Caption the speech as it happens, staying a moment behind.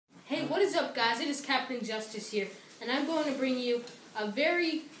What is up, guys? It is Captain Justice here, and I'm going to bring you a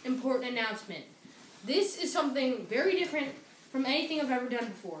very important announcement. This is something very different from anything I've ever done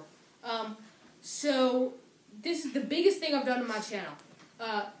before. So this is the biggest thing I've done on my channel.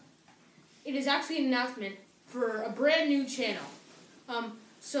 It is actually an announcement for a brand new channel.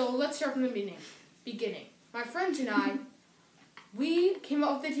 So let's start from the beginning. My friends and I, we came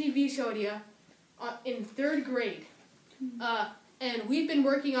up with the TV show idea in 3rd grade. And we've been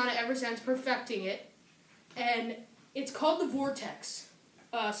working on it ever since, perfecting it. And it's called The Vortex.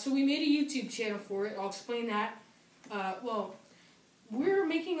 So we made a YouTube channel for it. I'll explain that. Well, we're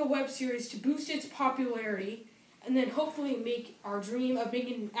making a web series to boost its popularity and then hopefully make our dream of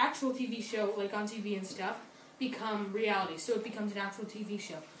making an actual TV show, like on TV and stuff, become reality. So it becomes an actual TV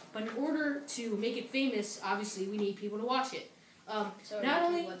show. But in order to make it famous, obviously, we need people to watch it. So not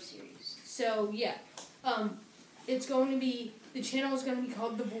only web series. So yeah, it's going to be, the channel is going to be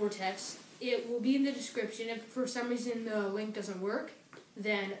called The Vortex. It will be in the description. If for some reason the link doesn't work,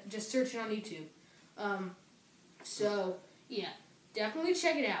 then just search it on YouTube. So yeah, definitely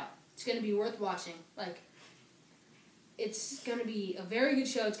check it out. It's going to be worth watching. Like, it's going to be a very good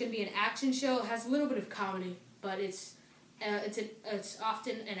show. It's going to be an action show. It has a little bit of comedy, but it's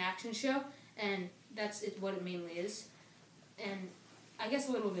often an action show, and that's what it mainly is. And I guess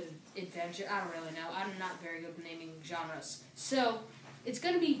a little bit of adventure. I don't really know. I'm not very good at naming genres. So it's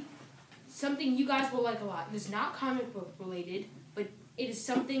going to be something you guys will like a lot. It is not comic book related, but it is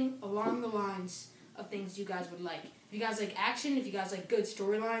something along the lines of things you guys would like. If you guys like action, if you guys like good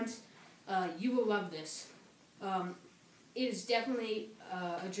storylines, you will love this. It is definitely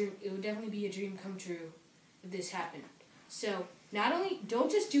a dream. It would definitely be a dream come true if this happened. So not only, don't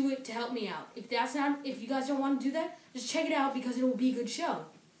just do it to help me out. If you guys don't want to do that, just check it out because it will be a good show,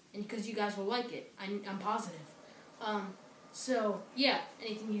 and because you guys will like it. I'm positive. So yeah,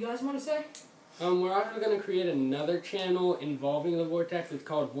 anything you guys want to say? We're also going to create another channel involving the Vortex. It's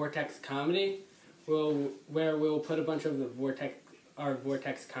called Vortex Comedy, where we'll put a bunch of our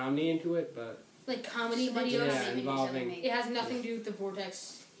Vortex comedy into it, but like comedy videos. Yeah, involving. It has nothing to do with the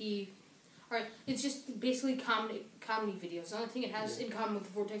Vortex. Alright, it's just basically comedy videos. The only thing it has in common with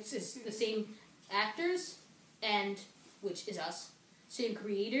the Vortex is the same actors, and which is us, same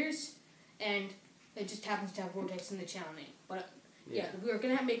creators, and it just happens to have Vortex in the channel name. But yeah, we're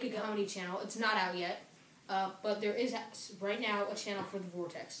gonna make a comedy channel. It's not out yet, but there is right now a channel for the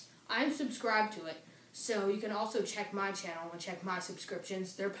Vortex. I'm subscribed to it, so you can also check my channel and check my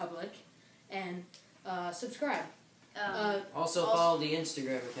subscriptions. They're public, and subscribe. Also follow the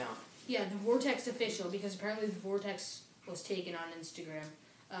Instagram account. Yeah, the Vortex Official, because apparently the Vortex was taken on Instagram,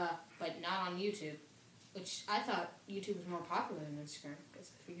 but not on YouTube, which I thought YouTube was more popular than Instagram, because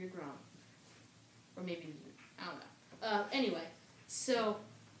I figured wrong. Or maybe, I don't know. Anyway, so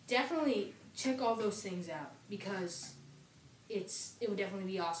definitely check all those things out, because it would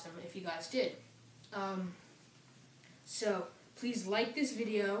definitely be awesome if you guys did. So please like this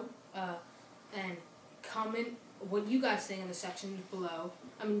video, and comment what you guys think in the sections below.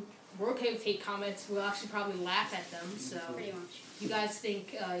 I mean, we're okay with hate comments. We'll actually probably laugh at them. So pretty much. You guys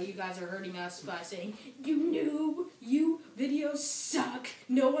think you guys are hurting us by saying, "You noob, you videos suck.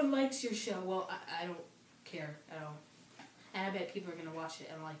 No one likes your show." Well, I don't care at all, and I bet people are gonna watch it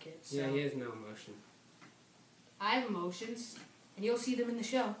and like it. So. Yeah, he has no emotion. I have emotions, and you'll see them in the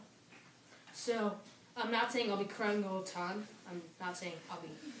show. So I'm not saying I'll be crying all the time. I'm not saying I'll be.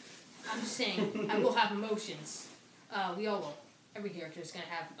 I'm just saying I will have emotions. We all will. Every character is going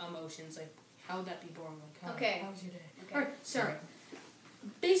to have emotions. Like, how would that be boring? Like, okay. How was your day? Okay. Alright, sorry.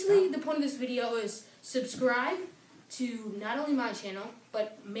 Basically, the point of this video is subscribe to not only my channel,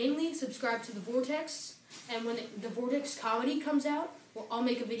 but mainly subscribe to the Vortex. And when the Vortex comedy comes out, well, I'll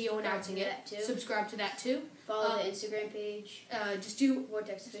make a video announcing it. Subscribe to that too. Follow the Instagram page. Just do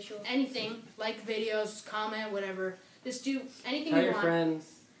Vortex Official. anything, like videos, comment, whatever. Just do anything Tell you your want. friends.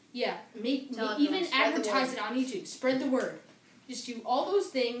 Yeah, Tell even everyone, advertise it on YouTube. Spread the word. Just do all those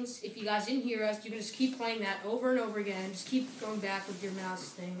things. If you guys didn't hear us, you can just keep playing that over and over again. Just keep going back with your mouse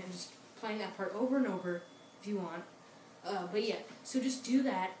thing and just playing that part over and over if you want. But yeah, so just do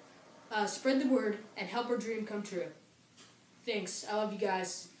that. Spread the word and help our dream come true. Thanks. I love you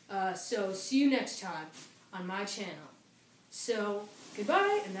guys. So see you next time on my channel. So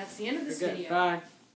goodbye, and that's the end of this video. Bye.